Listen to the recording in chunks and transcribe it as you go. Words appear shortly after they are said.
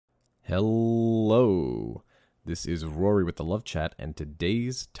Hello, this is Rory with the Love Chat, and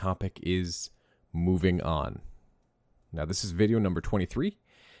today's topic is moving on. Now, this is video number 23.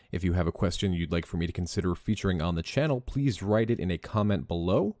 If you have a question you'd like for me to consider featuring on the channel, please write it in a comment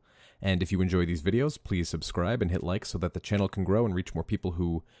below. And if you enjoy these videos, please subscribe and hit like so that the channel can grow and reach more people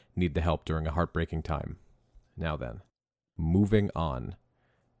who need the help during a heartbreaking time. Now then, moving on.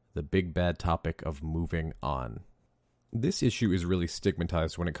 The big bad topic of moving on. This issue is really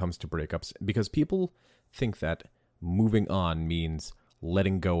stigmatized when it comes to breakups because people think that moving on means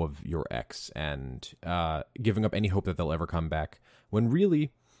letting go of your ex and giving up any hope that they'll ever come back, when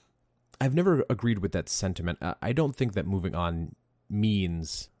really, I've never agreed with that sentiment. I don't think that moving on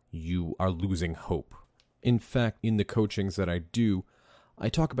means you are losing hope. In fact, in the coachings that I do, I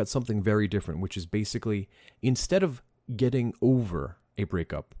talk about something very different, which is basically, instead of getting over a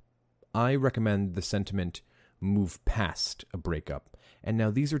breakup, I recommend the sentiment move past a breakup. And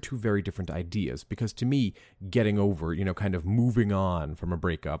now these are two very different ideas, because to me, getting over, kind of moving on from a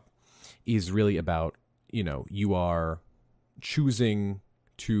breakup is really about, you are choosing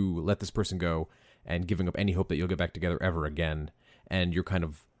to let this person go and giving up any hope that you'll get back together ever again. And you're kind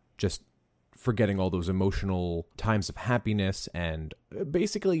of just forgetting all those emotional times of happiness and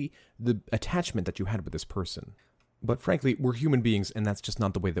basically the attachment that you had with this person. But frankly, we're human beings, and that's just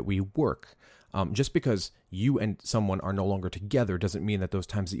not the way that we work. Just because you and someone are no longer together doesn't mean that those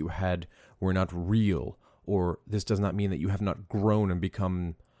times that you had were not real, or this does not mean that you have not grown and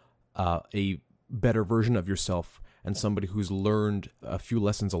become a better version of yourself and somebody who's learned a few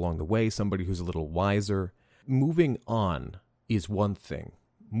lessons along the way, somebody who's a little wiser. Moving on is one thing.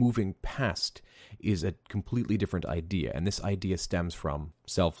 Moving past is a completely different idea, and this idea stems from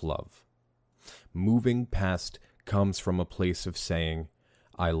self-love. Moving past comes from a place of saying,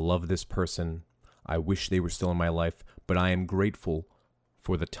 I love this person, I wish they were still in my life, but I am grateful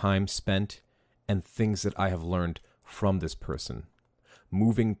for the time spent and things that I have learned from this person.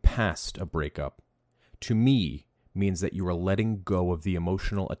 Moving past a breakup, to me, means that you are letting go of the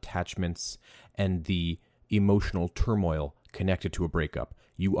emotional attachments and the emotional turmoil connected to a breakup.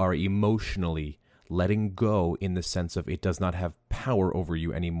 You are emotionally letting go in the sense of it does not have power over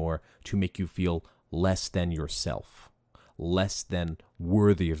you anymore to make you feel less than yourself, less than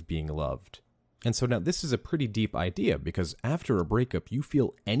worthy of being loved. And so now this is a pretty deep idea, because after a breakup, you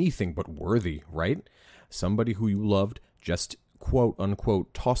feel anything but worthy, right? Somebody who you loved just quote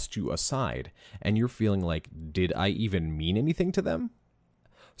unquote tossed you aside, and you're feeling like, did I even mean anything to them?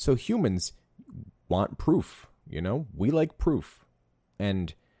 So humans want proof, we like proof,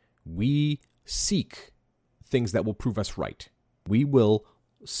 and we seek things that will prove us right. We will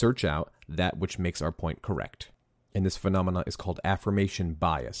search out that which makes our point correct. And this phenomena is called affirmation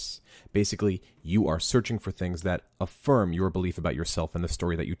bias. Basically, you are searching for things that affirm your belief about yourself and the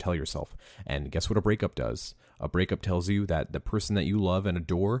story that you tell yourself. And guess what a breakup does? A breakup tells you that the person that you love and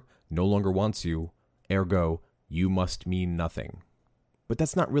adore no longer wants you, ergo, you must mean nothing. But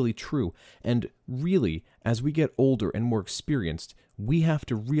that's not really true. And really, as we get older and more experienced, we have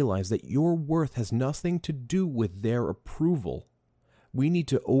to realize that your worth has nothing to do with their approval. We need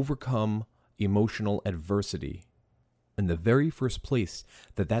to overcome emotional adversity. And the very first place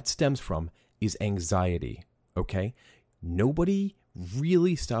that stems from is anxiety, okay? Nobody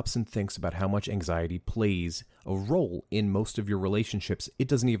really stops and thinks about how much anxiety plays a role in most of your relationships. It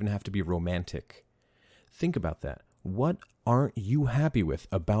doesn't even have to be romantic. Think about that. What aren't you happy with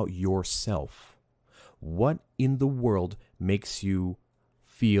about yourself? What in the world makes you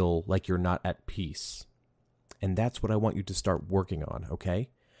feel like you're not at peace? And that's what I want you to start working on, okay?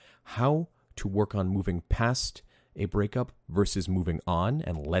 How to work on moving past a breakup versus moving on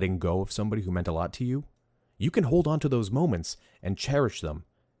and letting go of somebody who meant a lot to you. You can hold on to those moments and cherish them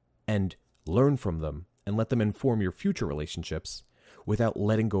and learn from them and let them inform your future relationships without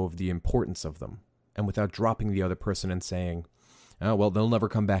letting go of the importance of them and without dropping the other person and saying, oh, well, they'll never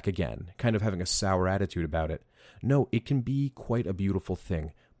come back again, kind of having a sour attitude about it. No, it can be quite a beautiful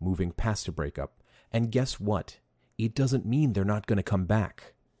thing, moving past a breakup. And guess what? It doesn't mean they're not going to come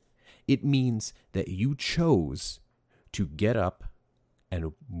back. It means that you chose to get up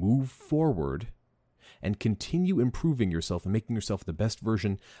and move forward and continue improving yourself and making yourself the best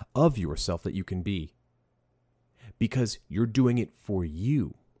version of yourself that you can be. Because you're doing it for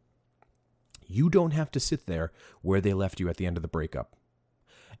you. You don't have to sit there where they left you at the end of the breakup.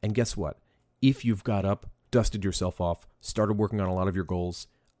 And guess what? If you've got up, dusted yourself off, started working on a lot of your goals,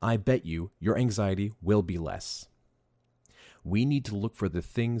 I bet you your anxiety will be less. We need to look for the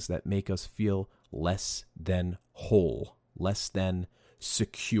things that make us feel less than whole, less than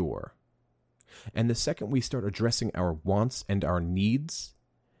secure. And the second we start addressing our wants and our needs,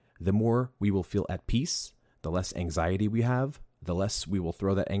 the more we will feel at peace, the less anxiety we have, the less we will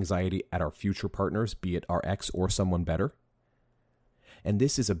throw that anxiety at our future partners, be it our ex or someone better. And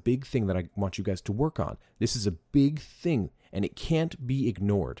this is a big thing that I want you guys to work on. This is a big thing, and it can't be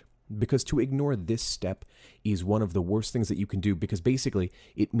ignored. Because to ignore this step is one of the worst things that you can do, because basically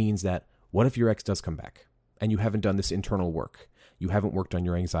it means that what if your ex does come back and you haven't done this internal work? You haven't worked on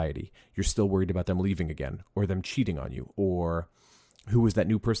your anxiety. You're still worried about them leaving again, or them cheating on you, or who was that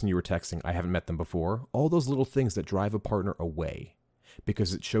new person you were texting? I haven't met them before. All those little things that drive a partner away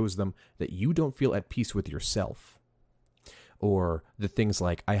because it shows them that you don't feel at peace with yourself. Or the things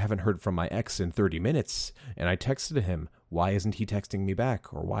like, I haven't heard from my ex in 30 minutes, and I texted him. Why isn't he texting me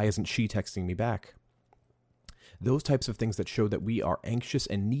back? Or why isn't she texting me back? Those types of things that show that we are anxious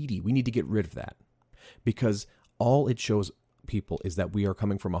and needy, we need to get rid of that. Because all it shows people is that we are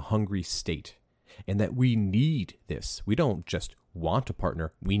coming from a hungry state, and that we need this. We don't just want a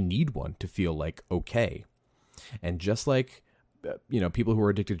partner, we need one to feel like okay. And just like people who are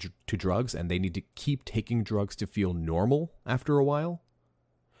addicted to drugs and they need to keep taking drugs to feel normal after a while,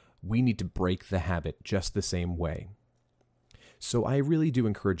 we need to break the habit just the same way. So I really do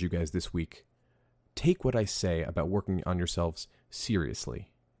encourage you guys this week, take what I say about working on yourselves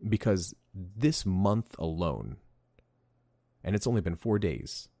seriously, because this month alone, and it's only been 4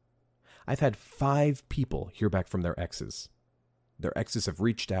 days, I've had 5 people hear back from their exes. Their exes have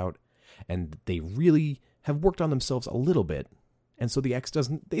reached out and they really have worked on themselves a little bit. And so the ex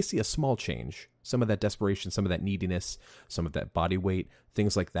they see a small change. Some of that desperation, some of that neediness, some of that body weight,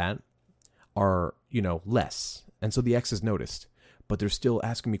 things like that are, less. And so the ex has noticed. But they're still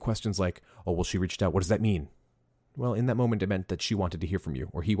asking me questions like, oh, well, she reached out. What does that mean? Well, in that moment, it meant that she wanted to hear from you,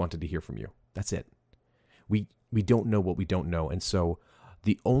 or he wanted to hear from you. That's it. We don't know what we don't know. And so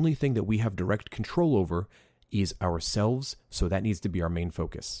the only thing that we have direct control over is ourselves. So that needs to be our main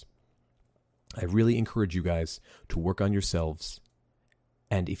focus. I really encourage you guys to work on yourselves.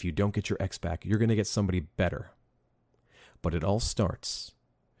 And if you don't get your ex back, you're going to get somebody better. But it all starts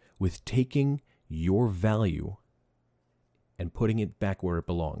with taking your value and putting it back where it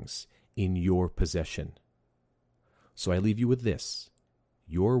belongs, in your possession. So I leave you with this.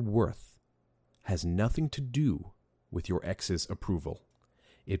 Your worth has nothing to do with your ex's approval.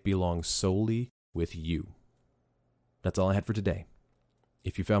 It belongs solely with you. That's all I had for today.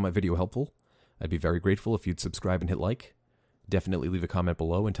 If you found my video helpful, I'd be very grateful if you'd subscribe and hit like. Definitely leave a comment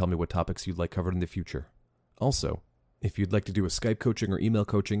below and tell me what topics you'd like covered in the future. Also, if you'd like to do a Skype coaching or email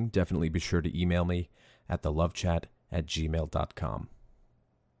coaching, definitely be sure to email me at thelovechat@gmail.com.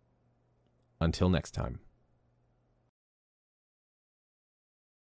 Until next time.